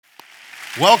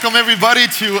Welcome everybody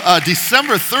to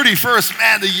December 31st.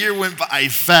 Man, the year went by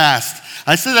fast.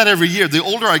 I say that every year. The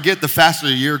older I get, the faster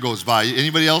the year goes by.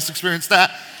 Anybody else experience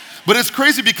that? But it's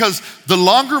crazy because the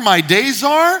longer my days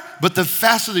are, but the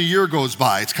faster the year goes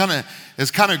by. It's kind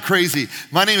of crazy.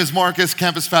 My name is Marcus,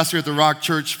 campus pastor at the Rock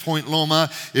Church, Point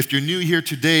Loma. If you're new here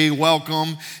today,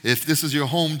 welcome. If this is your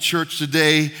home church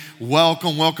today,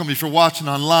 welcome. If you're watching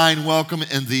online, welcome.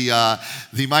 And the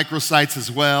microsites as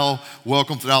well,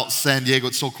 welcome throughout San Diego.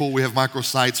 It's so cool. We have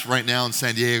microsites right now in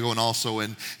San Diego and also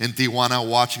in Tijuana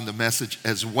watching the message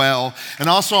as well. And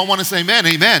also I want to say amen.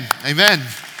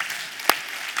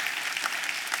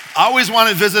 I always want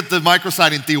to visit the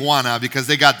microsite in Tijuana because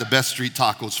they got the best street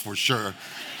tacos for sure.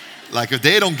 Like if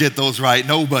they don't get those right,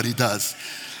 nobody does.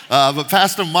 But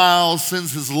Pastor Miles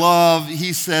sends his love.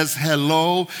 He says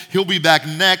hello. He'll be back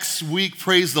next week.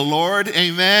 Praise the Lord.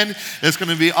 Amen. It's going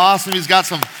to be awesome. He's got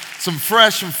some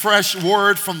fresh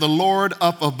word from the Lord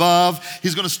up above.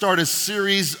 He's going to start a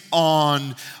series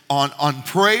on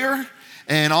prayer.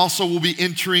 And also we'll be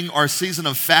entering our season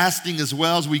of fasting as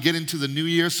well as we get into the new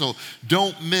year. So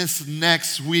don't miss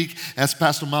next week as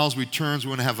Pastor Miles returns.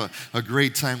 We're going to have a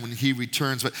great time when he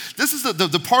returns. But this is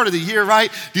the part of the year,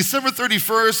 right? December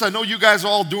 31st, I know you guys are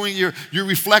all doing you're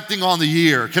reflecting on the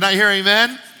year. Can I hear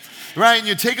amen? Right, and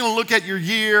you're taking a look at your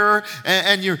year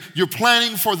and you're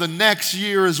planning for the next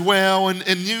year as well. And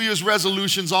New Year's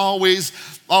resolutions always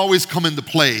come into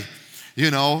play. You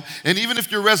know, and even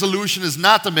if your resolution is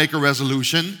not to make a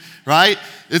resolution, right?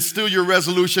 It's still your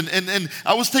resolution. And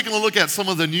I was taking a look at some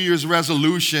of the New Year's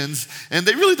resolutions, and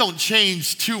they really don't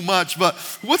change too much. But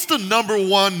what's the number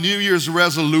one New Year's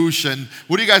resolution?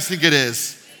 What do you guys think it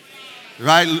is?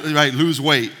 Right, lose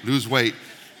weight.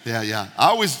 Yeah. I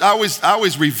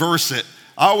always reverse it.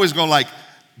 I always go like,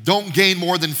 don't gain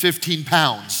more than 15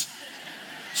 pounds.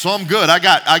 So I'm good.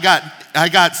 I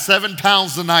got 7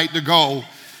 pounds tonight to go.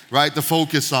 Right, to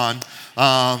focus on.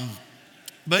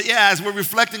 But yeah, as we're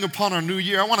reflecting upon our new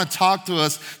year, I want to talk to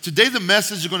us. Today the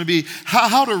message is going to be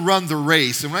how to run the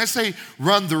race. And when I say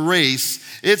run the race,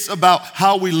 it's about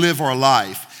how we live our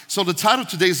life. So the title of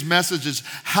today's message is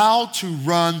How to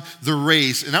Run the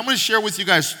Race. And I'm going to share with you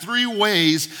guys 3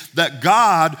 ways that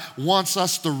God wants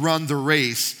us to run the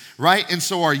race. Right? And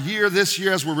so our year this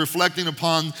year, as we're reflecting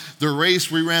upon the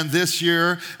race we ran this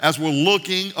year, as we're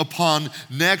looking upon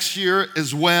next year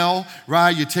as well, right?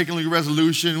 You're taking a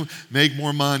resolution, make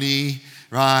more money,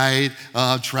 right?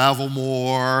 Travel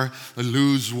more,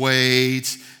 lose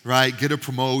weight, right? Get a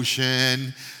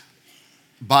promotion,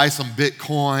 buy some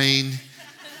Bitcoin.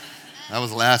 That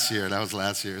was last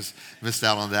year's. Missed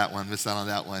out on that one.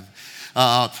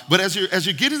 But as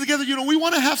you're getting together, you know, we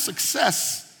want to have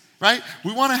success. Right?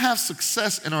 We want to have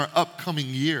success in our upcoming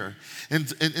year.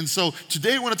 And so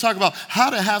today we're going to talk about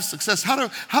how to have success, how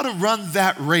to run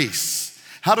that race,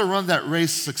 how to run that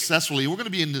race successfully. We're going to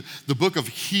be in the book of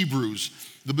Hebrews,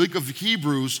 the book of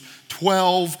Hebrews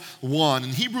 12:1.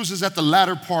 And Hebrews is at the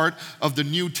latter part of the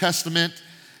New Testament,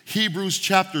 Hebrews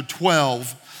chapter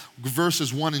 12.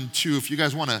 Verses 1 and 2. If you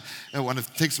guys want to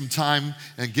take some time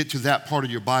and get to that part of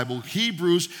your Bible,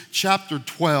 Hebrews chapter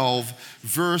 12,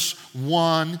 verse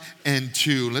 1 and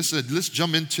 2. Let's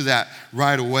jump into that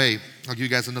right away. I'll give you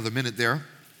guys another minute there.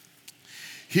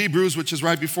 Hebrews, which is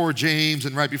right before James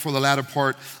and right before the latter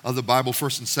part of the Bible,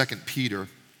 1st and 2nd Peter.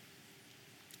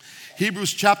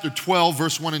 Hebrews chapter 12,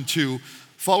 verse 1 and 2.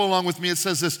 Follow along with me. It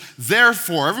says this: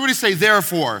 Therefore, everybody say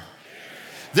therefore.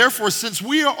 Therefore, since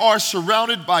we are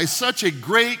surrounded by such a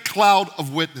great cloud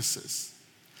of witnesses,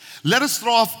 let us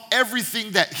throw off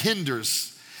everything that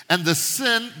hinders and the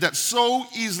sin that so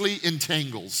easily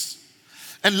entangles.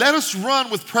 And let us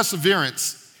run with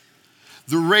perseverance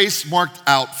the race marked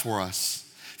out for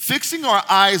us, fixing our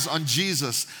eyes on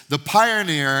Jesus, the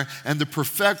pioneer and the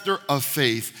perfecter of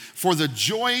faith. For the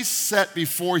joy set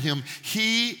before him,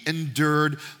 he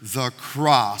endured the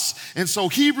cross. And so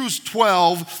Hebrews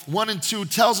 12, 1 and 2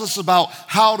 tells us about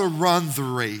how to run the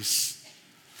race.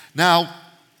 Now,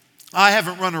 I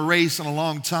haven't run a race in a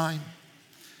long time,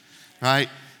 right?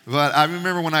 But I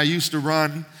remember when I used to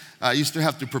run, I used to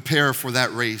have to prepare for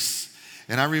that race.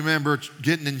 And I remember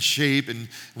getting in shape, and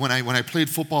when I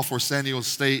played football for San Diego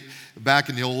State back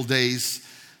in the old days,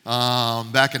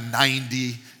 back in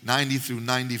 90 through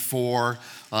 94,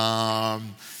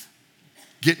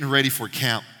 getting ready for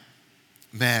camp.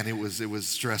 Man, it was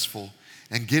stressful.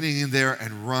 and getting in there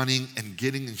and running and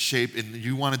getting in shape, and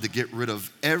you wanted to get rid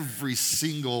of every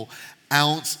single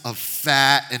ounce of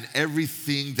fat and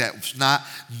everything that's not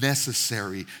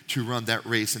necessary to run that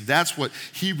race. And that's what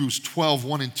Hebrews 12,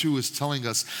 1 and 2 is telling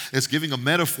us. It's giving a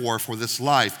metaphor for this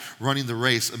life, running the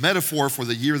race, a metaphor for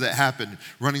the year that happened,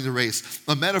 running the race,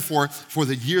 a metaphor for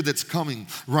the year that's coming,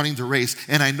 running the race.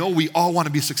 And I know we all want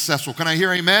to be successful. Can I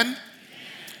hear amen?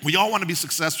 We all want to be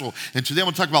successful. And today I'm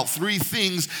going to talk about 3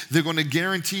 things that are going to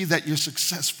guarantee that you're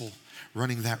successful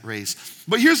running that race.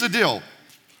 But here's the deal.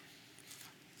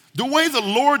 The way the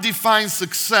Lord defines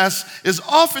success is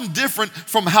often different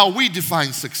from how we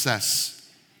define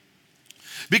success.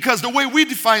 Because the way we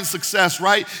define success,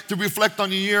 right, to reflect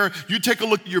on your year, you take a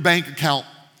look at your bank account,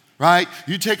 right?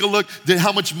 You take a look at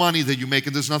how much money that you make,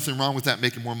 and there's nothing wrong with that,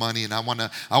 making more money, and I want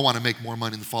to make more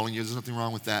money in the following year. There's nothing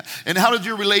wrong with that. And how did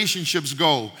your relationships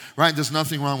go, right? There's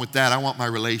nothing wrong with that. I want my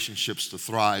relationships to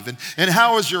thrive. And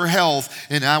how is your health?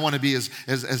 And I want to be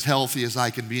as healthy as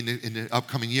I can be in the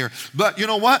upcoming year. But you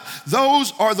know what?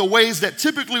 Those are the ways that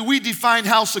typically we define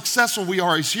how successful we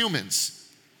are as humans.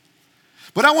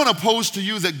 But I want to pose to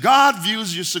you that God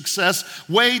views your success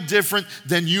way different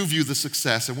than you view the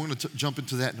success. And we're going to jump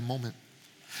into that in a moment.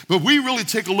 But we really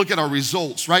take a look at our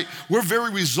results, right? We're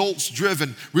very results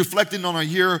driven, reflecting on our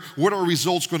year. What are our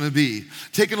results going to be?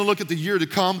 Taking a look at the year to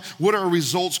come, what are our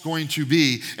results going to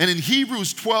be? And in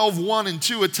Hebrews 12, 1 and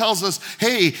 2, it tells us,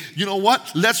 hey, you know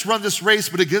what? Let's run this race,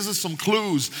 but it gives us some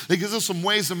clues. It gives us some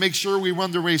ways to make sure we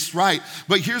run the race right.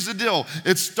 But here's the deal.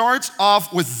 It starts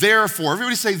off with therefore.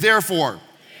 Everybody say therefore.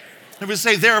 Everybody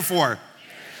say therefore.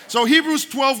 So Hebrews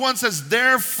 12, 1 says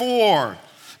therefore.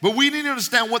 But we need to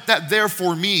understand what that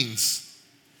therefore means,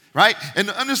 right? And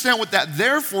to understand what that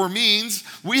therefore means,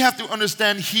 we have to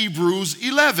understand Hebrews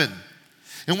 11.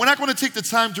 And we're not going to take the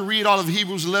time to read all of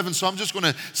Hebrews 11, so I'm just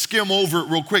going to skim over it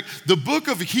real quick. The book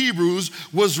of Hebrews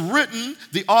was written,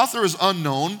 the author is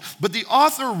unknown, but the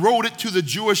author wrote it to the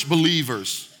Jewish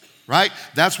believers, right?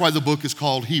 That's why the book is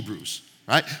called Hebrews.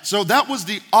 Right? So that was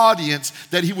the audience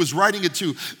that he was writing it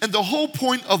to. And the whole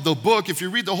point of the book, if you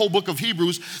read the whole book of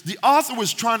Hebrews, the author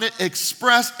was trying to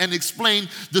express and explain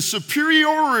the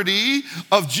superiority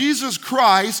of Jesus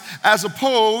Christ as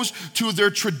opposed to their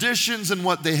traditions and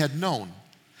what they had known.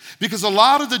 Because a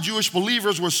lot of the Jewish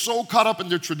believers were so caught up in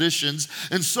their traditions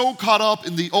and so caught up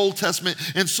in the Old Testament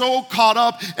and so caught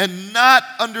up in not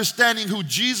understanding who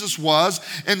Jesus was.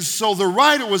 And so the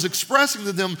writer was expressing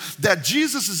to them that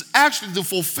Jesus is actually the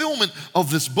fulfillment of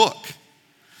this book.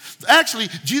 Actually,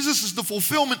 Jesus is the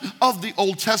fulfillment of the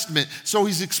Old Testament. So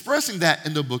he's expressing that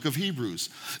in the book of Hebrews.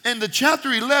 In the chapter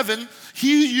 11,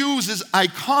 he uses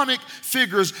iconic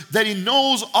figures that he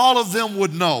knows all of them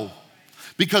would know.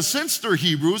 Because since they're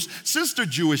Hebrews, since they're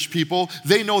Jewish people,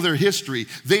 they know their history,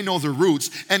 they know their roots.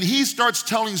 And he starts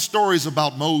telling stories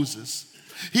about Moses.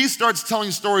 He starts telling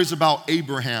stories about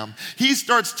Abraham. He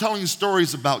starts telling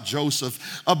stories about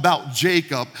Joseph, about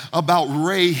Jacob, about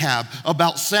Rahab,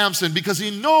 about Samson. Because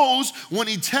he knows when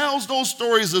he tells those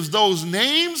stories of those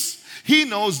names, he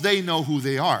knows they know who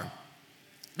they are.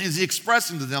 Is he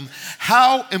expressing to them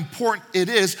how important it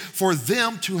is for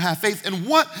them to have faith and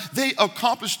what they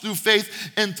accomplished through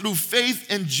faith and through faith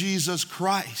in Jesus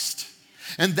Christ.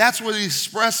 And that's what he's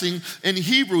expressing in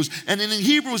Hebrews. And in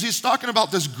Hebrews, he's talking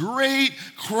about this great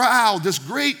crowd, this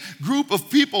great group of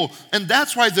people. And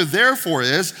that's why the therefore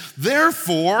is,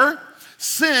 therefore,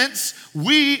 since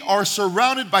we are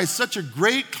surrounded by such a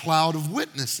great cloud of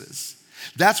witnesses.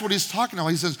 That's what he's talking about.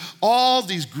 He says, all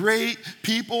these great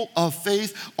people of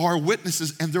faith are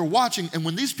witnesses and they're watching. And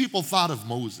when these people thought of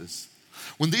Moses,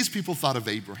 when these people thought of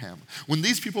Abraham, when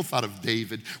these people thought of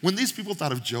David, when these people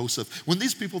thought of Joseph, when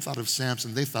these people thought of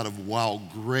Samson, they thought of, wow,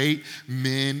 great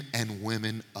men and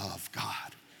women of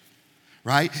God,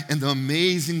 right? And the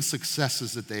amazing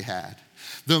successes that they had.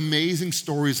 The amazing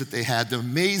stories that they had, the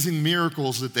amazing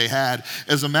miracles that they had.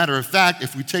 As a matter of fact,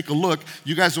 if we take a look,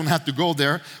 you guys don't have to go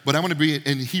there, but I'm going to be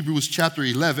in Hebrews chapter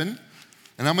 11,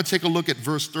 and I'm going to take a look at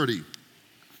verse 30. It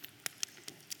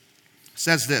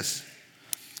says this,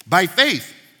 by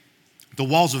faith, the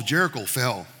walls of Jericho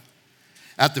fell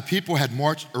after people had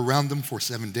marched around them for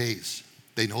 7 days.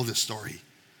 They know this story.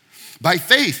 By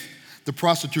faith, the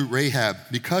prostitute Rahab,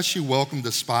 because she welcomed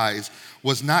the spies,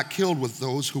 was not killed with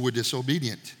those who were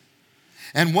disobedient.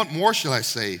 And what more shall I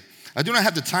say? I do not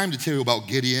have the time to tell you about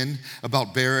Gideon,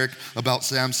 about Barak, about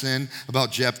Samson,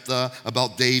 about Jephthah,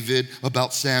 about David,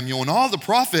 about Samuel, and all the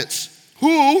prophets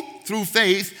who, through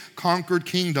faith, conquered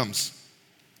kingdoms,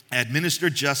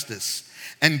 administered justice,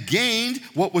 and gained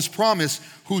what was promised,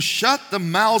 who shut the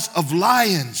mouths of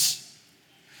lions.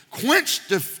 quenched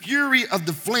the fury of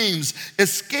the flames,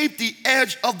 escaped the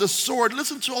edge of the sword.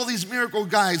 Listen to all these miracle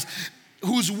guys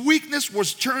whose weakness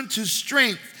was turned to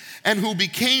strength and who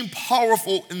became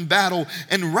powerful in battle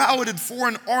and routed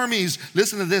foreign armies.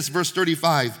 Listen to this, verse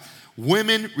 35.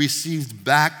 Women received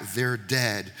back their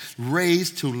dead,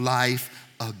 raised to life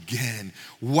again.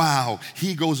 Wow.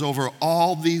 He goes over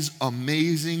all these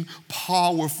amazing,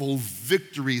 powerful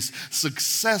victories,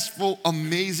 successful,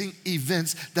 amazing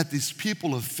events that these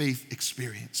people of faith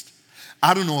experienced.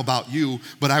 I don't know about you,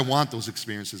 but I want those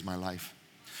experiences in my life.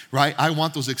 Right? I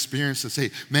want those experiences to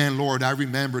say, man, Lord, I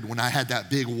remembered when I had that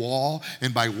big wall,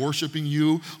 and by worshiping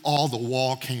you, all the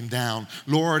wall came down.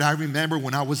 Lord, I remember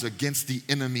when I was against the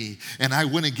enemy, and I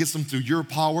went against them through your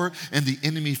power, and the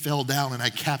enemy fell down, and I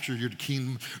captured your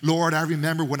kingdom. Lord, I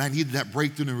remember when I needed that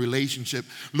breakthrough in a relationship.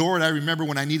 Lord, I remember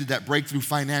when I needed that breakthrough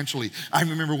financially. I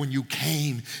remember when you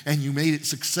came and you made it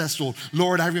successful.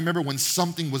 Lord, I remember when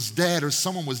something was dead or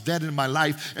someone was dead in my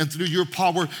life, and through your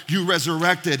power, you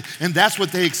resurrected. And that's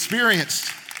what they experienced.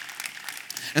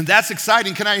 And that's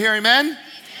exciting. Can I hear amen? Amen?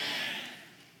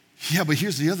 Yeah, but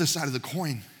here's the other side of the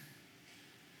coin.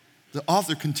 The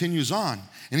author continues on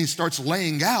and he starts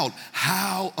laying out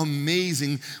how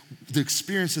amazing the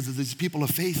experiences that these people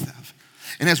of faith have.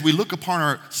 And as we look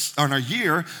upon our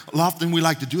year, often we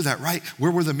like to do that, right? Where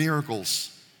were the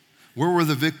miracles? Where were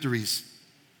the victories?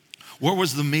 Where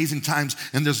was the amazing times?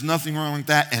 And there's nothing wrong with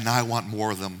that, and I want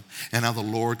more of them. And how the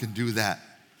Lord can do that.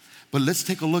 But let's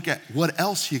take a look at what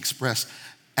else he expressed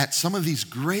at some of these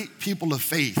great people of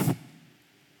faith,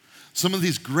 some of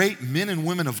these great men and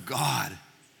women of God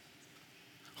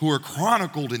who are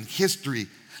chronicled in history.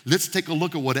 Let's take a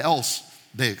look at what else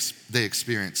they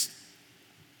experienced.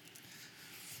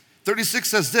 36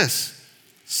 says this: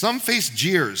 some faced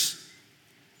jeers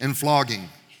and flogging,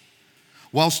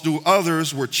 whilst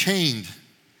others were chained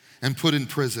and put in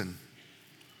prison.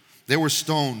 They were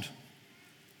stoned.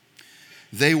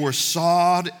 They were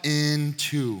sawed in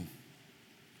two.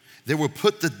 They were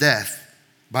put to death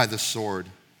by the sword.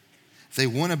 They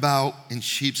went about in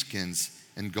sheepskins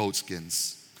and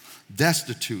goatskins,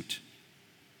 destitute,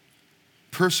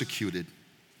 persecuted,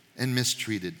 and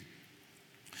mistreated.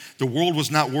 The world was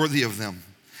not worthy of them.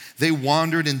 They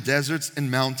wandered in deserts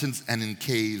and mountains and in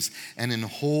caves and in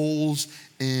holes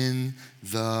in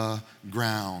the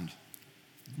ground.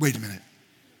 Wait a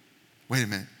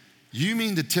minute. You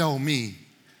mean to tell me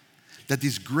that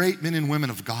these great men and women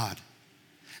of God,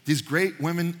 these great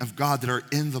women of God that are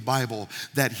in the Bible,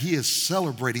 that he is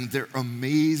celebrating their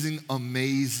amazing,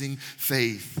 amazing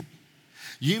faith?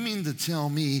 You mean to tell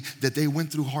me that they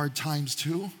went through hard times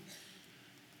too?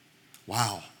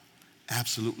 Wow,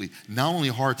 absolutely. Not only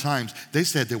hard times, they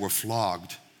said they were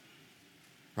flogged,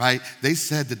 right? They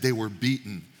said that they were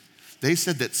beaten. They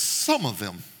said that some of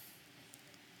them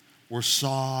were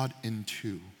sawed in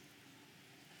two.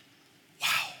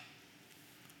 Wow.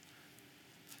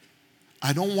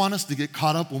 I don't want us to get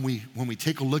caught up when we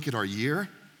take a look at our year,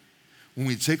 when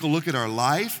we take a look at our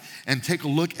life and take a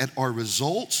look at our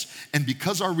results. And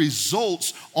because our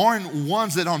results aren't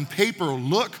ones that on paper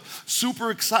look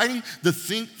super exciting, to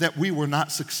think that we were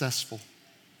not successful.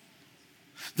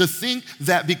 To think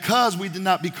that because we did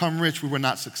not become rich, we were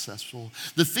not successful.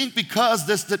 To think because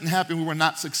this didn't happen, we were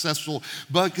not successful.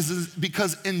 But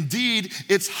because indeed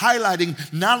it's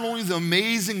highlighting not only the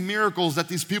amazing miracles that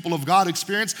these people of God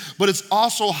experienced, but it's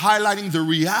also highlighting the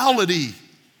reality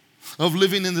of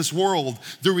living in this world,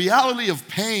 the reality of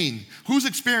pain. Who's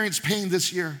experienced pain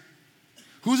this year?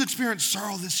 Who's experienced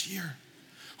sorrow this year?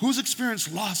 Who's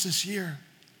experienced loss this year?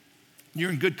 You're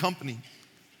in good company.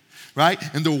 Right?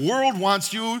 And the world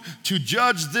wants you to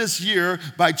judge this year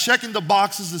by checking the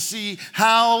boxes to see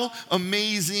how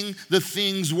amazing the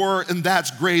things were, and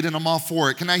that's great, and I'm all for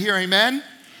it. Can I hear amen?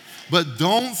 But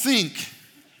don't think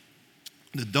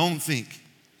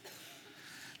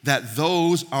that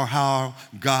those are how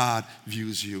God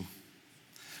views you.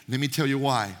 Let me tell you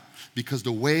why. Because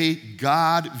the way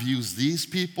God views these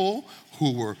people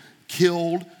who were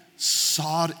killed,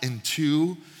 sawed in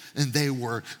two, and they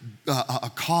were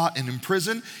caught and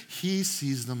imprisoned, he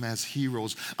sees them as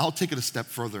heroes. I'll take it a step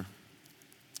further.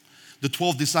 The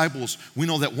 12 disciples, we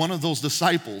know that one of those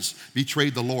disciples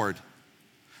betrayed the Lord.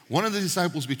 One of the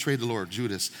disciples betrayed the Lord,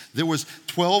 Judas. There was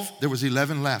 12, there was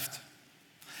 11 left.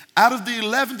 Out of the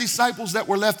 11 disciples that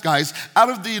were left, guys, out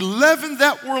of the 11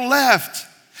 that were left,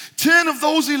 10 of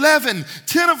those 11,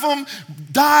 10 of them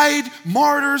died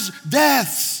martyrs'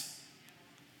 deaths.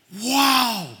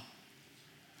 Wow.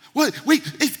 Wait,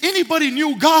 if anybody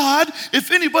knew God,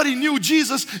 if anybody knew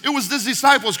Jesus, it was these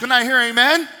disciples. Can I hear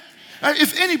amen?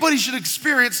 If anybody should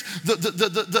experience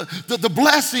the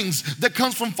blessings that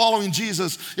comes from following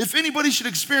Jesus, if anybody should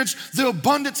experience the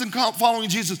abundance in following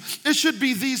Jesus, it should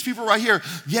be these people right here.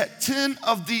 Yet 10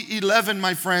 of the 11,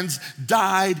 my friends,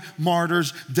 died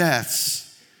martyrs'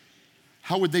 deaths.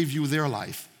 How would they view their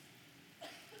life?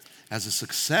 As a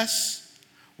success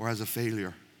or as a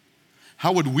failure?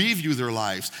 How would we view their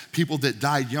lives? People that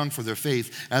died young for their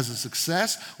faith, as a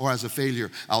success or as a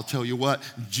failure? I'll tell you what,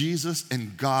 Jesus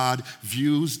and God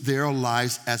views their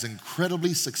lives as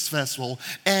incredibly successful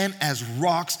and as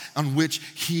rocks on which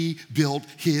he built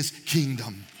his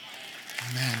kingdom.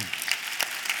 Amen.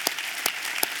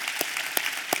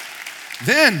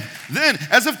 Then,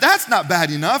 as if that's not bad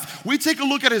enough, we take a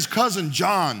look at his cousin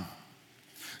John.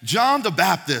 John the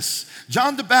Baptist.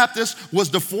 John the Baptist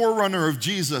was the forerunner of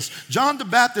Jesus. John the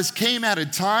Baptist came at a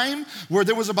time where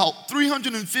there was about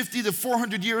 350 to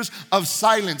 400 years of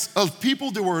silence, of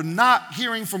people that were not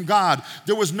hearing from God.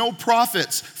 There was no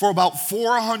prophets for about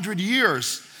 400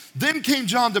 years. Then came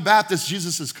John the Baptist,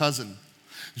 Jesus' cousin.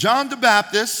 John the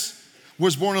Baptist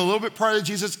was born a little bit prior to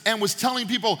Jesus and was telling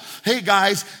people, hey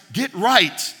guys, get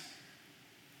right.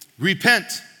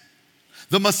 Repent.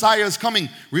 The Messiah is coming.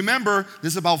 Remember,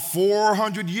 this is about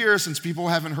 400 years since people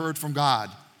haven't heard from God.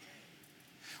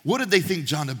 What did they think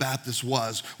John the Baptist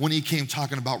was when he came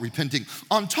talking about repenting?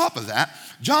 On top of that,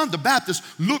 John the Baptist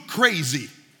looked crazy,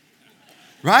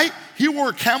 right? He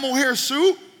wore a camel hair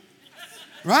suit,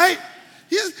 right?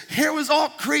 His hair was all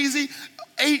crazy,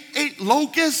 ate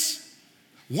locusts,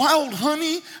 wild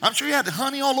honey. I'm sure he had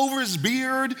honey all over his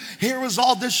beard. Hair was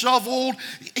all disheveled.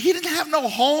 He didn't have no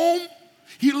home.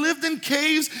 He lived in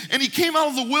caves and he came out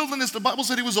of the wilderness. The Bible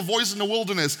said he was a voice in the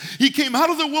wilderness. He came out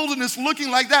of the wilderness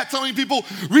looking like that, telling people,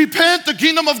 repent, the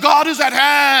kingdom of God is at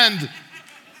hand.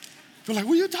 They're like,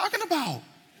 what are you talking about?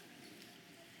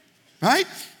 Right?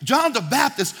 John the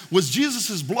Baptist was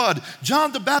Jesus' blood.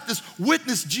 John the Baptist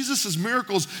witnessed Jesus'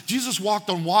 miracles. Jesus walked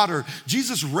on water.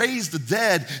 Jesus raised the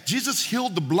dead. Jesus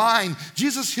healed the blind.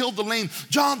 Jesus healed the lame.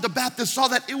 John the Baptist saw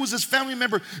that it was his family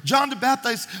member. John the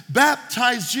Baptist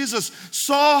baptized Jesus,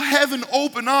 saw heaven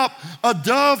open up. A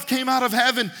dove came out of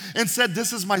heaven and said,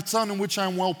 this is my son in which I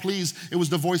am well pleased. It was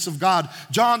the voice of God.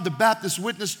 John the Baptist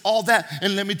witnessed all that.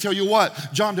 And let me tell you what,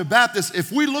 John the Baptist,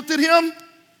 if we looked at him,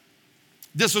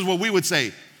 this is what we would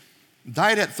say.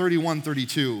 Died at 31,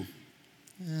 32.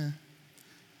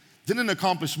 Didn't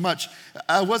accomplish much.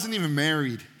 I wasn't even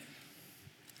married.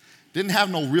 Didn't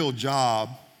have no real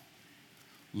job.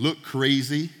 Looked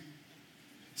crazy.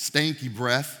 Stanky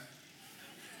breath.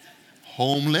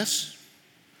 Homeless.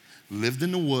 Lived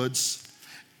in the woods.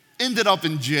 Ended up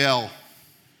in jail.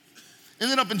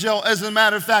 Ended up in jail. As a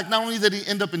matter of fact, not only did he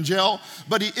end up in jail,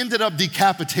 but he ended up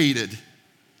decapitated.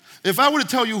 If I were to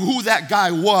tell you who that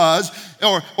guy was,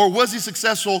 or was he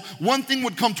successful, one thing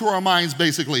would come to our minds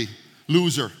basically,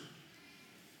 loser.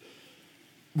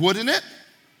 Wouldn't it?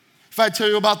 If I tell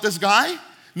you about this guy,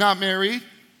 not married,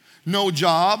 no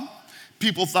job,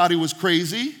 people thought he was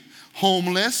crazy,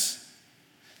 homeless,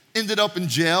 ended up in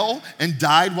jail and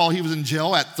died while he was in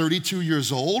jail at 32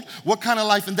 years old. What kind of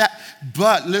life in that?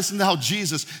 But listen to how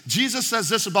Jesus says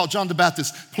this about John the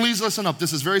Baptist. Please listen up,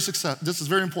 this is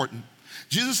very important.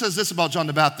 Jesus says this about John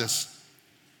the Baptist.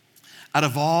 Out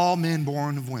of all men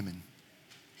born of women,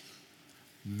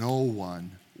 no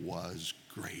one was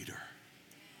greater.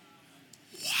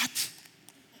 What?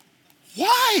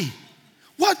 Why?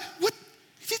 What?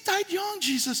 He died young,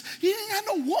 Jesus. He didn't have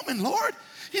no woman, Lord.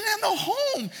 He didn't have no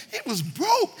home. It was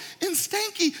broke and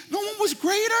stanky. No one was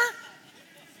greater.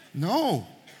 No.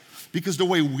 Because the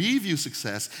way we view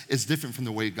success is different from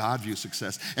the way God views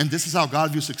success. And this is how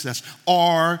God views success.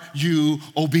 Are you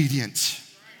obedient?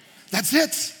 That's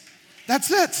it. That's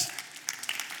it.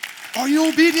 Are you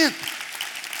obedient?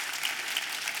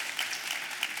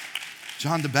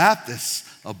 John the Baptist,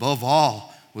 above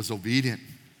all, was obedient.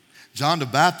 John the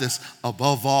Baptist,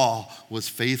 above all, was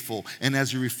faithful. And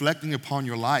as you're reflecting upon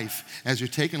your life, as you're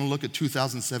taking a look at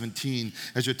 2017,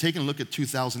 as you're taking a look at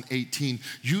 2018,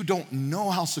 you don't know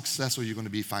how successful you're going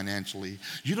to be financially.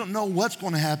 You don't know what's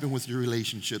going to happen with your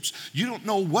relationships. You don't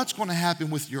know what's going to happen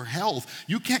with your health.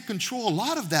 You can't control a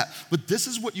lot of that, but this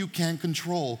is what you can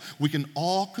control. We can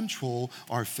all control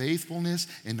our faithfulness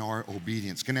and our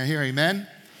obedience. Can I hear amen?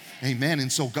 Amen.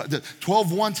 And so God, the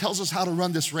 12:1 tells us how to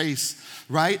run this race,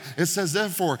 right? It says,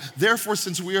 therefore,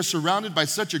 since we are surrounded by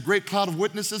such a great cloud of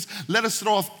witnesses, let us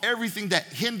throw off everything that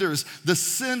hinders, the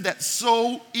sin that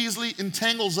so easily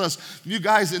entangles us. You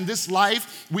guys, in this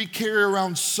life, we carry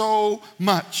around so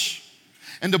much.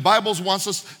 And the Bible wants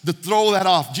us to throw that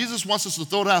off. Jesus wants us to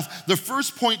throw that off. The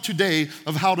first point today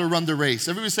of how to run the race.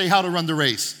 Everybody say how to run the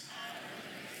race.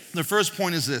 The first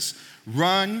point is this: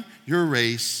 run your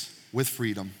race with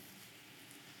freedom.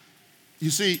 You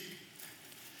see,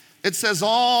 it says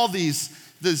all the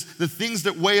things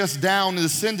that weigh us down and the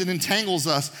sin that entangles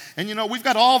us. And we've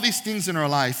got all these things in our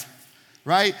life,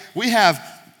 right? We have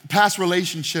past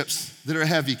relationships that are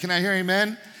heavy. Can I hear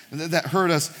amen? That hurt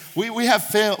us. We have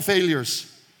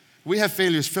failures. We have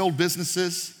failures, failed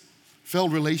businesses,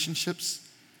 failed relationships,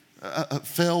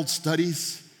 failed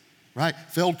studies, right?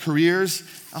 Failed careers.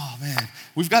 Oh man,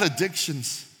 we've got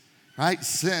addictions, right?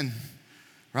 Sin.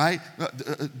 Right?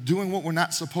 Doing what we're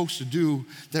not supposed to do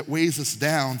that weighs us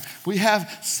down. We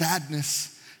have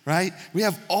sadness, right? We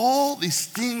have all these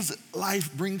things that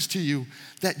life brings to you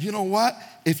that, you know what?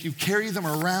 If you carry them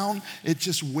around, it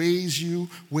just weighs you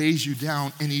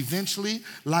down. And eventually,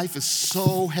 life is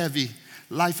so heavy.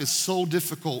 Life is so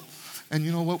difficult. And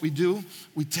you know what we do?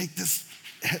 We take this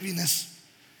heaviness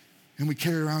and we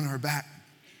carry around our back.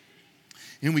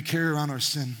 And we carry around our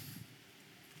sin.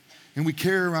 And we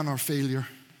carry around our failure.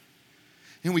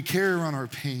 And we carry around our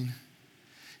pain.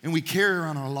 And we carry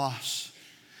around our loss.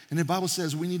 And the Bible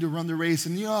says we need to run the race.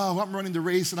 And I'm running the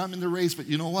race and I'm in the race. But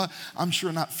you know what? I'm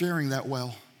sure not faring that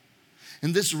well.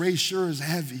 And this race sure is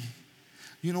heavy.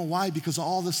 You know why? Because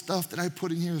all the stuff that I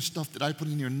put in here is stuff that I put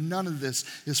in here. None of this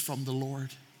is from the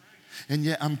Lord. And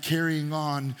yet I'm carrying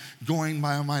on, going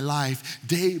by my life,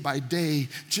 day by day,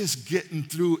 just getting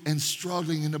through and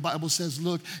struggling. And the Bible says,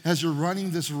 look, as you're running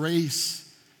this race,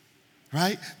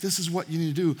 right? This is what you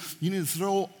need to do. You need to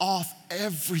throw off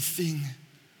everything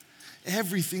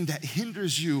that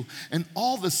hinders you and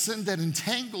all the sin that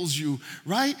entangles you,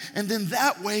 right? And then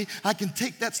that way I can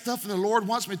take that stuff, and the Lord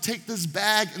wants me to take this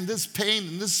bag and this pain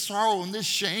and this sorrow and this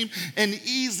shame and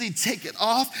easily take it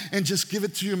off and just give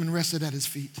it to Him and rest it at His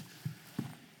feet.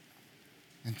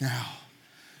 And now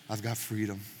I've got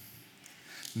freedom.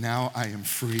 Now I am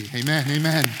free. Amen,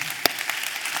 amen.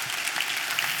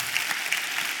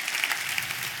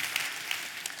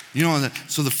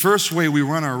 So the first way we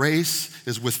run our race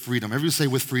is with freedom. Everybody say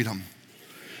with freedom.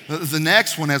 The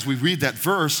next one, as we read that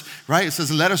verse, right, it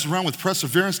says, let us run with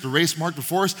perseverance the race marked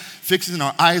before us, fixing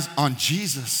our eyes on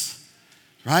Jesus,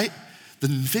 right?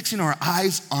 Fixing our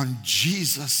eyes on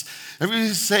Jesus.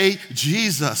 Everybody say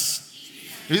Jesus.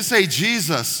 Everybody say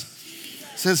Jesus.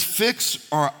 It says fix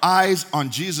our eyes on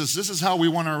Jesus. This is how we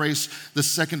run our race. The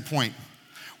second point.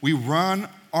 We run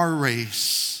our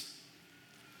race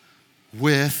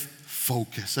with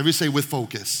focus. Everybody say with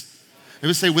focus.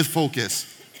 Everybody say with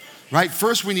focus. Right?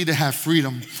 First, we need to have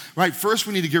freedom. Right? First,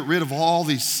 we need to get rid of all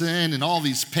these sin and all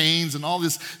these pains and all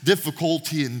this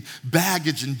difficulty and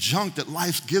baggage and junk that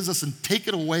life gives us, and take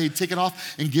it away, take it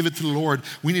off and give it to the Lord.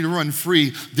 We need to run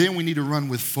free. Then we need to run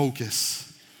with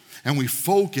focus. And we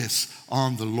focus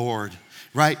on the Lord.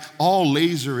 Right? All a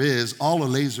laser is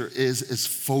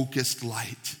focused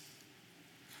light.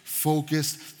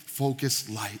 Focused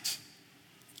light.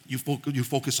 You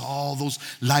focus all those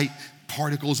light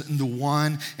particles into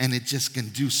one, and it just can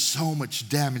do so much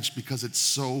damage because it's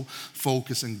so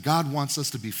focused. And God wants us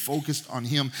to be focused on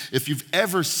Him. If you've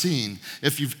ever seen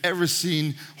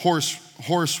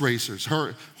horse racers,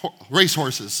 race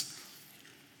horses,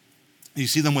 you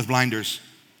see them with blinders.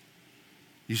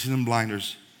 You see them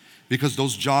blinders. Because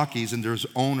those jockeys and their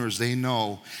owners, they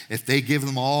know if they give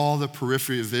them all the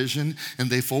periphery vision and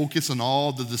they focus on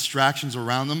all the distractions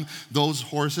around them, those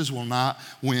horses will not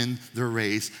win their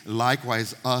race.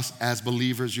 Likewise, us as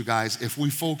believers, you guys, if we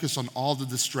focus on all the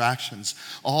distractions,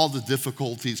 all the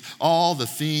difficulties, all the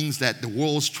things that the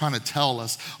world's trying to tell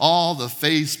us, all the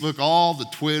Facebook, all the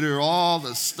Twitter, all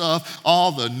the stuff,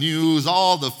 all the news,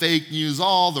 all the fake news,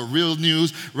 all the real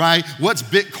news, right? What's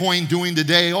Bitcoin doing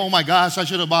today? Oh my gosh, I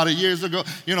should have bought it years ago.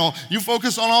 You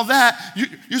focus on all that,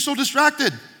 you're so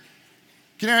distracted.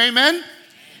 Can you hear amen?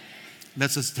 That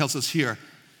tells us here,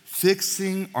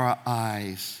 fixing our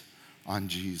eyes on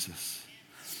Jesus.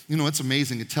 It's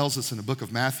amazing. It tells us in the book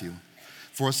of Matthew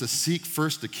for us to seek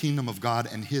first the kingdom of God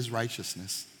and His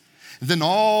righteousness. And then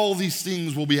all these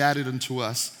things will be added unto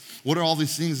us. What are all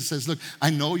these things? It says, look, I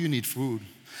know you need food.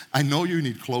 I know you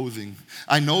need clothing.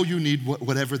 I know you need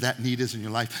whatever that need is in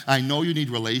your life. I know you need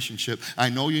relationship. I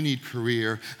know you need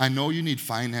career. I know you need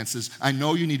finances. I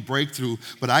know you need breakthrough.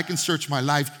 But I can search my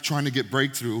life trying to get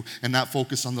breakthrough and not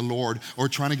focus on the Lord, or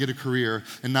trying to get a career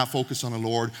and not focus on the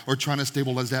Lord, or trying to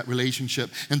stabilize that relationship.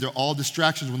 And they're all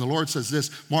distractions when the Lord says this,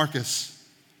 Marcus,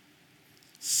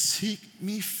 seek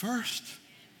me first.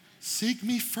 Seek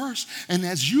me first. And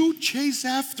as you chase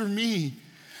after me,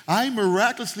 I'm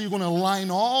miraculously going to align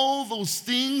all those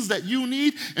things that you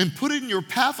need and put it in your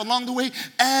path along the way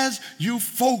as you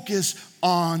focus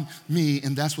on me.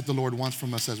 And that's what the Lord wants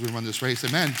from us as we run this race.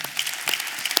 Amen.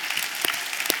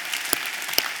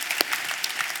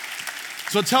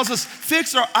 So it tells us,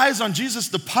 fix our eyes on Jesus,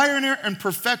 the pioneer and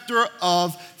perfecter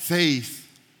of faith.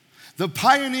 The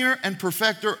pioneer and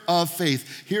perfecter of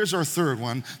faith. Here's our third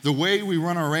one. The way we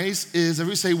run our race is,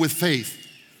 everybody say, with faith.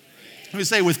 Let me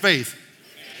say with faith.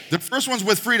 The first one's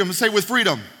with freedom. Say with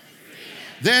freedom.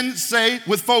 Then say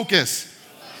with focus.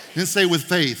 Then say with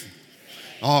faith.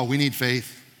 Oh, we need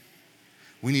faith.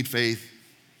 We need faith.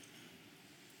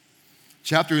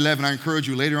 Chapter 11, I encourage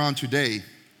you later on today,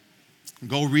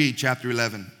 go read chapter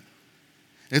 11.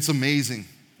 It's amazing.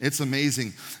 It's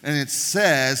amazing. And it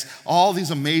says all these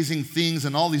amazing things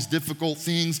and all these difficult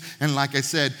things. And like I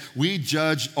said, we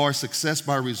judge our success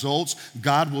by results.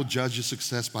 God will judge your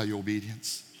success by your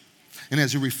obedience. And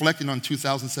as you're reflecting on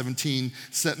 2017,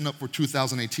 setting up for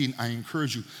 2018, I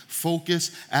encourage you,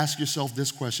 focus, ask yourself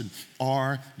this question: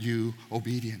 are you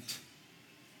obedient?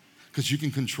 Because you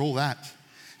can control that.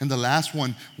 And the last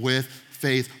one, with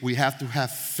faith, we have to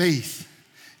have faith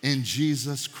in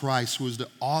Jesus Christ, who is the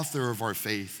author of our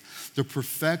faith, the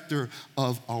perfecter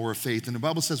of our faith. And the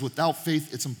Bible says without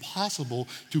faith, it's impossible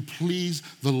to please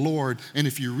the Lord. And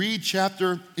if you read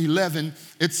chapter 11,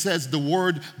 it says the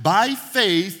word by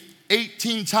faith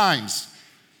 18 times.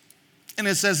 And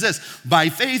it says this: by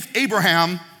faith,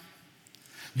 Abraham;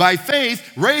 by faith,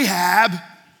 Rahab;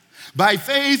 by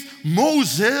faith,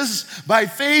 Moses; by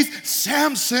faith,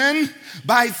 Samson;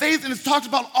 by faith. And it talks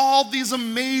about all these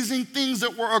amazing things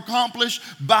that were accomplished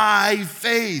by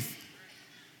faith.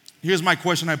 Here's my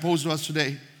question I pose to us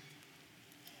today.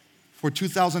 For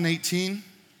 2018,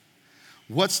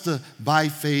 what's the by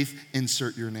faith,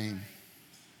 insert your name?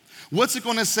 What's it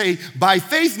going to say? By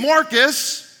faith,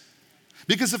 Marcus,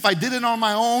 because if I did it on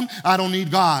my own, I don't need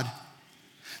God.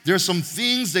 There's some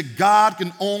things that God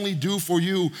can only do for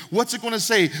you. What's it going to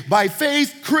say? By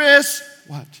faith, Chris.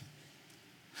 What?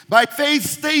 By faith,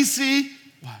 Stacy.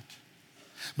 What?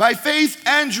 By faith,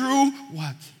 Andrew.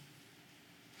 What?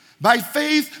 By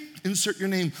faith, insert your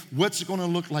name. What's it going to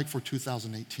look like for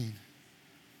 2018?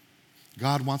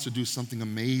 God wants to do something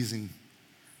amazing,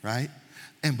 right?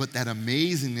 But that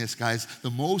amazingness, guys,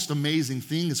 the most amazing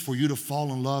thing is for you to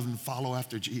fall in love and follow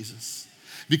after Jesus.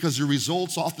 Because the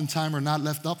results oftentimes are not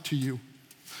left up to you.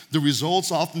 The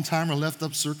results oftentimes are left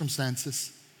up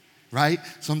circumstances, right?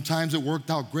 Sometimes it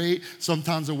worked out great.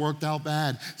 Sometimes it worked out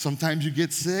bad. Sometimes you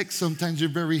get sick. Sometimes you're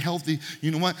very healthy. You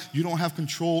know what? You don't have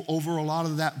control over a lot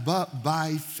of that, but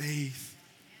by faith,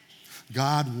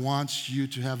 God wants you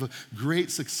to have a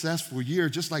great, successful year,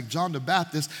 just like John the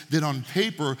Baptist did on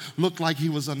paper look like he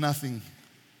was a nothing.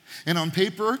 And on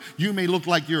paper, you may look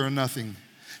like you're a nothing.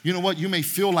 You know what? You may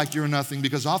feel like you're nothing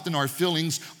because often our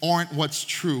feelings aren't what's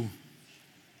true.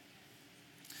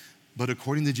 But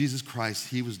according to Jesus Christ,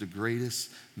 he was the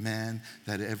greatest man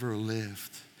that ever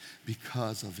lived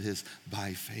because of his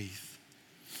by faith.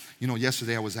 You know,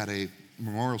 yesterday I was at a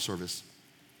memorial service,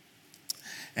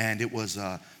 and it was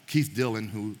Keith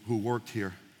Dillon who worked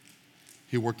here.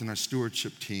 He worked in our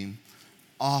stewardship team.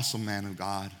 Awesome man of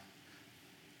God.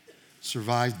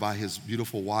 Survived by his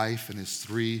beautiful wife and his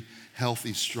 3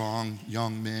 healthy, strong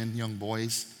young men, young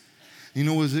boys. You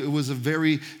know, it was a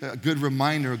very good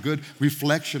reminder, a good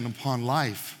reflection upon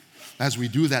life as we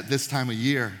do that this time of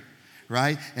year,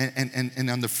 right? And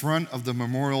on the front of the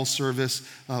memorial service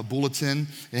bulletin,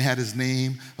 it had his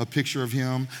name, a picture of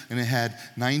him, and it had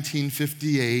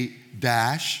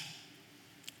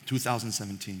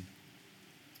 1958-2017.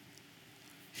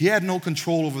 He had no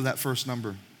control over that first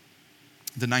number,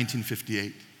 the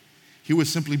 1958. He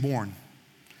was simply born.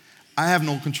 I have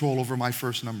no control over my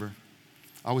first number.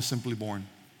 I was simply born.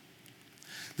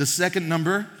 The second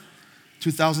number,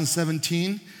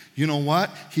 2017, you know what?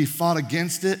 He fought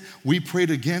against it. We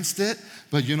prayed against it.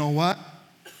 But you know what?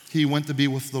 He went to be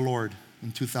with the Lord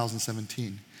in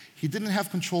 2017. He didn't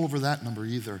have control over that number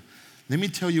either. Let me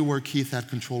tell you where Keith had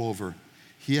control over.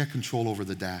 He had control over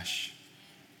the dash.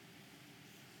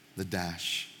 The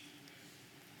dash.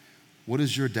 What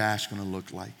is your dash going to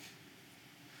look like?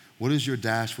 What is your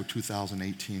dash for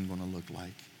 2018 going to look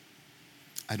like?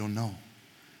 I don't know.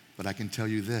 But I can tell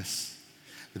you this,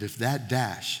 that if that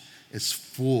dash is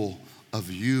full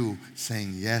of you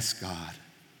saying, yes, God,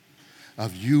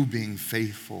 of you being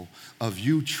faithful, of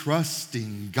you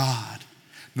trusting God,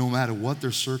 no matter what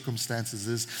their circumstances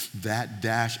is, that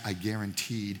dash, I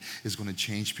guaranteed, is going to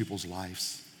change people's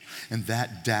lives. And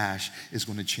that dash is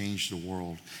going to change the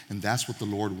world. And that's what the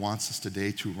Lord wants us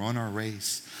today, to run our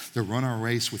race, to run our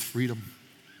race with freedom,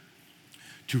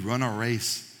 to run our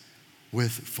race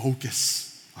with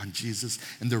focus on Jesus,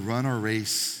 and to run our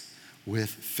race with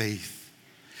faith.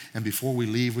 And before we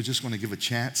leave, we're just going to give a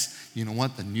chance. You know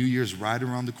what? The New Year's right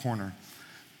around the corner.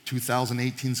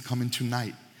 2018 is coming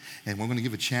tonight. And we're going to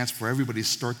give a chance for everybody to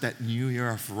start that new year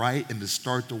off right and to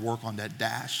start to work on that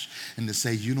dash and to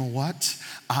say, you know what?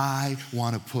 I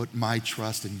want to put my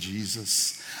trust in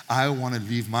Jesus. I want to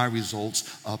leave my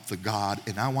results up to God.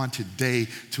 And I want today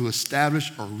to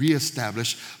establish or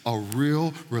reestablish a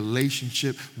real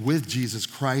relationship with Jesus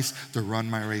Christ to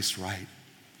run my race right.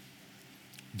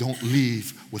 Don't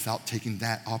leave without taking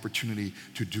that opportunity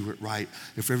to do it right.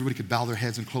 If everybody could bow their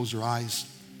heads and close their eyes.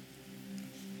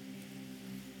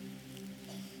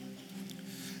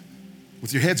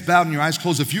 With your heads bowed and your eyes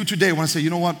closed, if you today want to say, you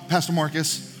know what, Pastor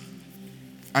Marcus,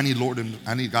 I need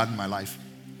God in my life.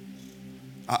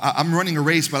 I'm running a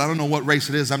race, but I don't know what race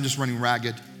it is. I'm just running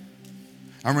ragged.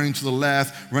 I'm running to the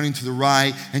left, running to the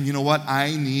right, and you know what?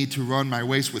 I need to run my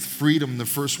race with freedom. The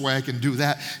first way I can do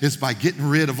that is by getting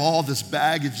rid of all this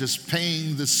baggage, this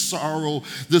pain, this sorrow,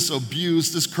 this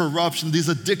abuse, this corruption, these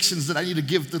addictions that I need to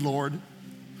give to the Lord.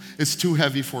 It's too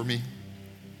heavy for me.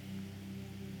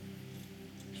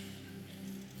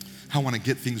 I want to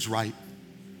get things right.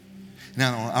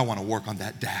 Now I want to work on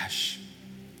that dash.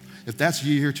 If that's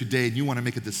you here today and you want to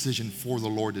make a decision for the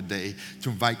Lord today to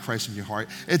invite Christ in your heart,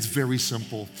 it's very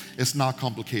simple. It's not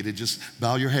complicated. Just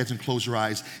bow your heads and close your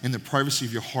eyes. In the privacy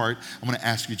of your heart, I'm going to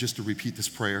ask you just to repeat this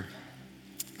prayer.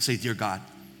 Say, dear God,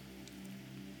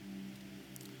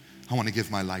 I want to give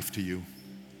my life to you.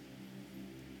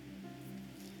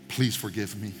 Please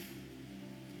forgive me.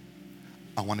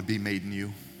 I want to be made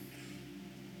new.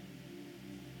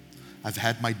 I've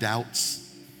had my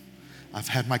doubts. I've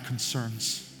had my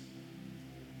concerns.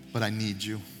 But I need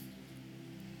you.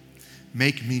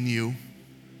 Make me new.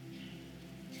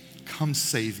 Come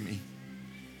save me.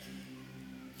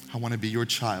 I want to be your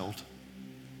child.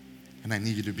 And I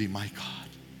need you to be my God.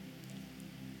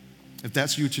 If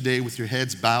that's you today with your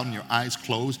heads bowed and your eyes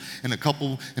closed, in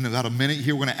about a minute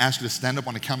here, we're going to ask you to stand up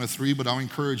on the count of 3, but I'll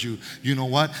encourage you. You know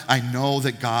what? I know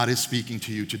that God is speaking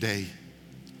to you today.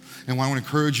 And I want to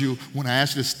encourage you, when I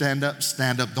ask you to stand up,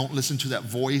 stand up. Don't listen to that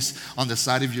voice on the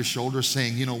side of your shoulder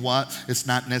saying, you know what, it's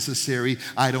not necessary.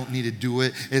 I don't need to do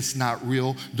it. It's not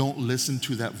real. Don't listen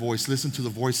to that voice. Listen to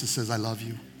the voice that says, I love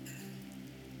you.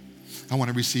 I want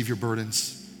to receive your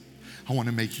burdens. I want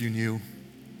to make you new.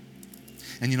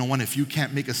 And you know what, if you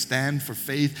can't make a stand for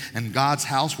faith in God's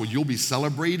house where you'll be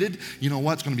celebrated, you know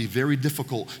what, it's going to be very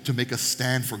difficult to make a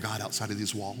stand for God outside of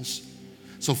these walls.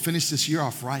 So finish this year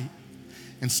off right.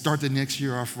 And start the next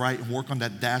year off right and work on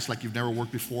that dash like you've never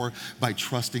worked before by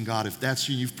trusting God. If that's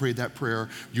you, you've prayed that prayer,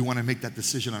 you want to make that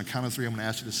decision, on a count of 3, I'm going to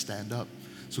ask you to stand up.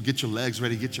 So get your legs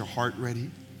ready, get your heart ready.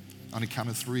 On a count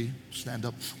of 3, stand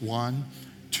up. 1,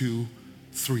 2,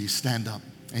 3, stand up.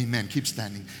 Amen. Keep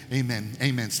standing. Amen.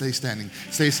 Amen. Stay standing.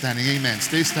 Stay standing. Amen.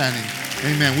 Stay standing.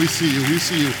 Amen. We see you. We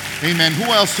see you. Amen. Who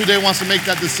else today wants to make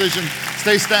that decision?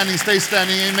 Stay standing. Stay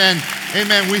standing. Amen.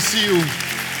 Amen. We see you.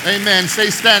 Amen.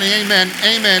 Stay standing. Amen.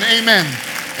 Amen. Amen.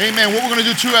 Amen. What we're going to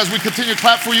do too as we continue to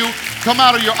clap for you, come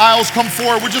out of your aisles, come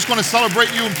forward. We're just going to celebrate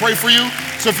you and pray for you.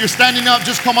 So if you're standing up,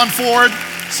 just come on forward.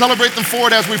 Celebrate them forward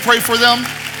as we pray for them.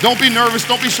 Don't be nervous.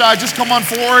 Don't be shy. Just come on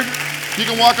forward. You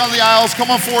can walk on the aisles.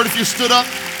 Come on forward if you stood up.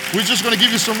 We're just going to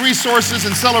give you some resources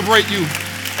and celebrate you.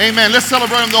 Amen. Let's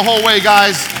celebrate them the whole way,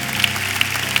 guys.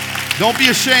 Don't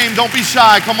be ashamed. Don't be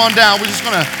shy. Come on down. We're just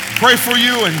going to pray for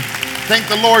you and thank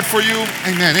the Lord for you.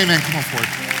 Amen. Amen. Come on forward.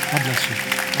 God bless you.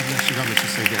 God bless you. God bless you.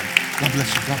 Stay there. God bless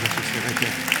you. God bless you. Stay right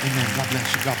there. Amen. God bless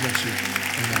you. God bless you.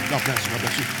 Amen. God bless you. God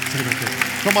bless you. Stay right there.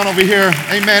 Come on over here.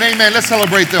 Amen. Amen. Let's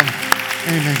celebrate them.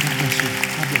 Amen. God bless you.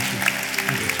 God bless you.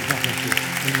 God bless you. God bless you.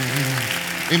 Amen. Amen.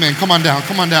 Amen. Come on down.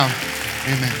 Come on down.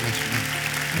 Amen. Bless you.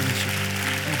 God bless you.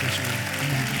 God bless you.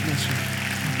 Amen. God bless you. God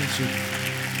bless you.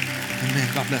 Amen.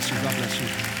 God bless you. God bless you.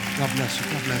 God bless you.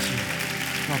 God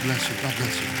bless you. God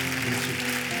bless you. God bless you.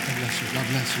 God bless you. God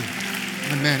bless you.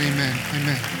 Amen. Amen.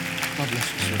 Amen. God bless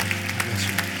you, sir. God bless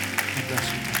you. God bless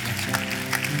you. God bless you.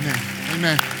 Amen.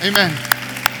 Amen. Amen.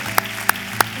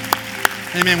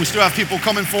 Amen. We still have people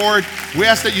coming forward. We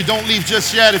ask that you don't leave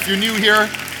just yet. If you're new here,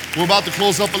 we're about to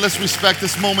close up, but let's respect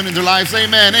this moment in their lives.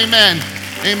 Amen. Amen.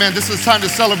 Amen. This is time to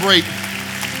celebrate.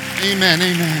 Amen.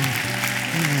 Amen.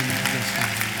 Amen.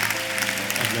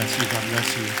 God bless you. God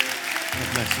bless you. God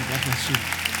bless you. God bless you.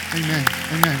 Amen.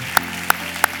 Amen.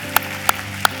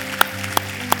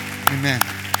 Amen.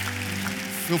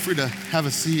 Feel free to have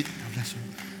a seat. God bless you.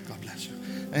 God bless you.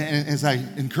 And as I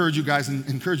encourage you guys and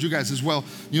encourage you guys as well,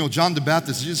 you know, John the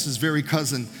Baptist, Jesus' very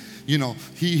cousin, you know,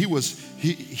 he was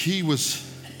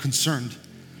concerned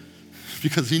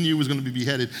because he knew he was going to be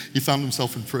beheaded. He found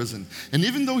himself in prison. And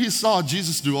even though he saw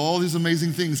Jesus do all these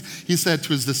amazing things, he said to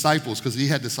his disciples, because he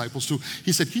had disciples too,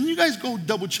 he said, can you guys go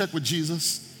double check with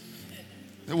Jesus?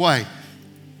 Why?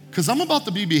 because I'm about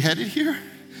to be beheaded here,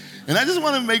 and I just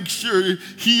want to make sure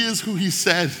he is who he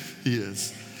said he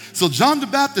is. So John the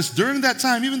Baptist, during that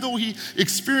time, even though he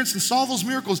experienced and saw those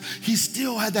miracles, he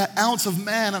still had that ounce of,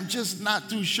 man, I'm just not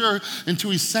too sure,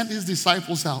 until he sent his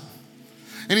disciples out.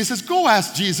 And he says, go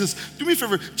ask Jesus. Do me a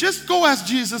favor, just go ask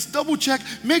Jesus, double check,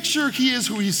 make sure he is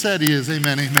who he said he is.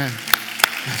 Amen, amen.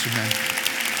 Yes, amen.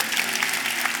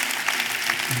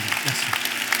 Yes,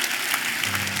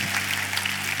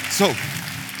 so,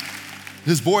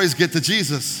 his boys get to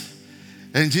Jesus,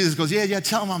 and Jesus goes, yeah,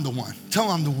 tell him I'm the one. Tell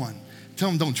him I'm the one. Tell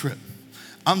him don't trip.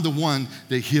 I'm the one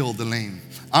that healed the lame.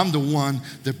 I'm the one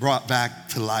that brought back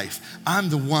to life. I'm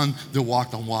the one that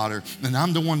walked on water. And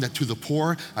I'm the one that to the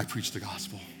poor, I preach the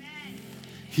gospel.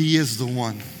 He is the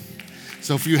one.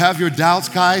 So if you have your doubts,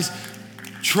 guys,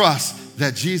 trust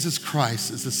that Jesus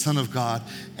Christ is the Son of God,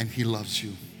 and he loves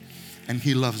you. And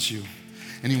he loves you.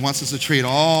 And he wants us to trade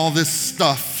all this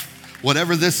stuff,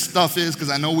 whatever this stuff is,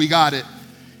 because I know we got it.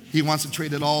 He wants to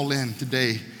trade it all in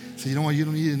today. So you know what? You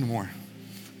don't need it anymore.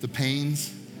 The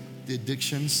pains, the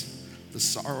addictions, the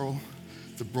sorrow,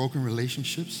 the broken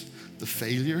relationships, the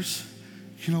failures.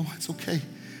 You know, it's okay.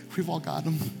 We've all got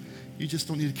them. You just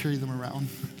don't need to carry them around.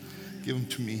 Give them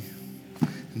to me.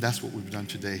 And that's what we've done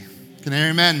today. Can I hear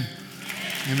amen?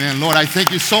 Amen. Lord, I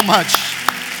thank you so much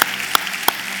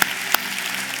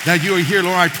that you are here.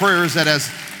 Lord, our prayer is that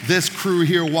as this crew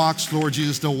here walks, Lord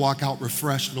Jesus, they'll walk out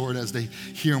refreshed, Lord, as they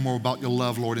hear more about your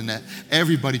love, Lord, and that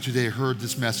everybody today heard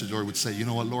this message, Lord, would say, you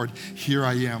know what, Lord, here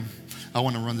I am. I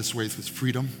want to run this race with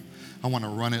freedom. I want to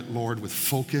run it, Lord, with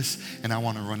focus, and I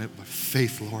want to run it with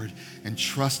faith, Lord, and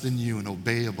trust in you and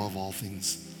obey above all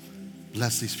things.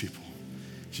 Bless these people.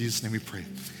 In Jesus' name we pray.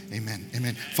 Amen.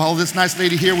 Amen. Follow this nice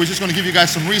lady here. We're just going to give you guys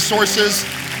some resources,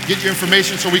 get your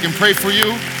information so we can pray for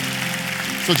you.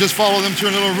 So just follow them to a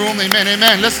little room. Amen,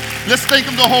 amen. Let's thank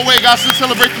them the whole way, guys. Let's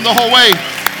celebrate them the whole way.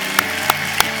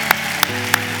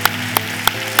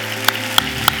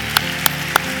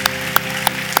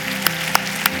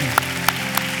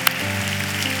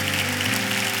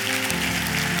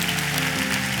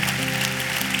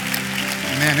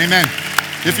 Amen, amen.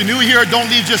 If you're new here, don't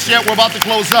leave just yet. We're about to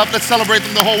close up. Let's celebrate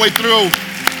them the whole way through.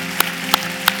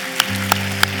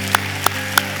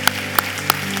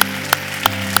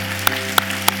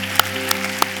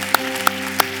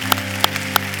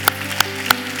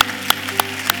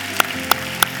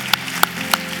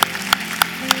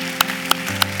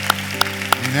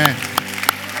 Amen.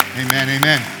 Amen.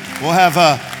 Amen. We'll have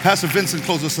Pastor Vincent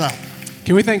close us out.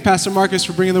 Can we thank Pastor Marcus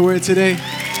for bringing the word today?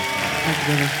 Thank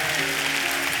you, brother.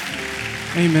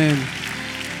 Amen.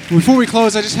 Before we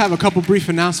close, I just have a couple brief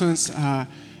announcements.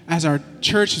 As our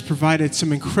church has provided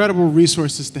some incredible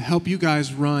resources to help you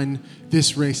guys run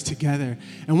this race together.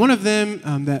 And one of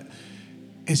them that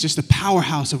is just a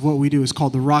powerhouse of what we do is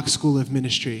called the Rock School of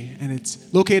Ministry. And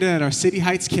it's located at our City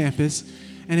Heights campus.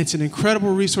 And it's an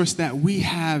incredible resource that we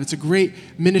have. It's a great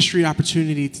ministry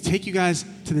opportunity to take you guys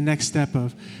to the next step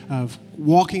of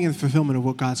walking in the fulfillment of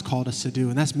what God's called us to do,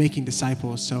 and that's making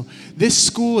disciples. So this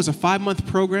school is a 5-month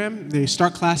program. They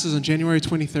start classes on January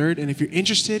 23rd, and if you're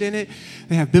interested in it,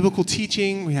 they have biblical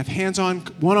teaching, we have hands-on,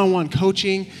 one-on-one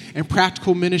coaching, and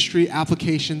practical ministry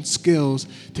application skills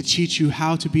to teach you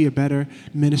how to be a better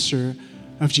minister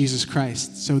of Jesus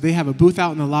Christ. So they have a booth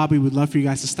out in the lobby. We'd love for you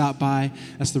guys to stop by.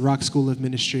 That's the Rock School of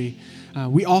Ministry.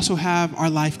 We also have our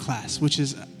life class, which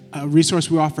is a resource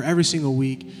we offer every single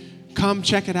week. Come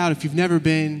check it out. If you've never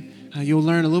been, you'll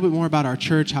learn a little bit more about our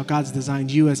church, how God's designed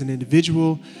you as an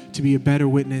individual to be a better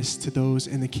witness to those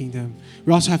in the kingdom.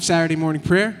 We also have Saturday morning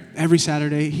prayer every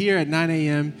Saturday here at 9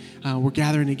 a.m. We're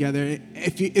gathering together.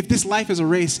 If this life is a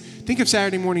race, think of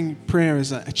Saturday morning prayer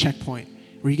as a checkpoint,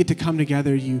 where you get to come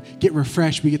together, you get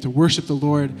refreshed, we get to worship the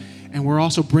Lord, and we're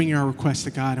also bringing our requests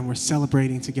to God, and we're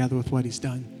celebrating together with what he's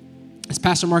done. As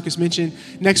Pastor Marcus mentioned,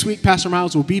 next week, Pastor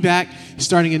Miles will be back,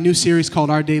 starting a new series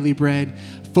called Our Daily Bread,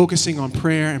 focusing on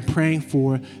prayer and praying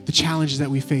for the challenges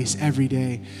that we face every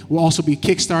day. We'll also be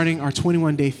kickstarting our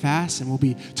 21-day fast, and we'll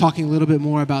be talking a little bit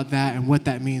more about that and what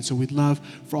that means. So we'd love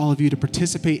for all of you to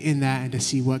participate in that and to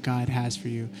see what God has for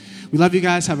you. We love you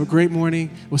guys. Have a great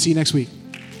morning. We'll see you next week.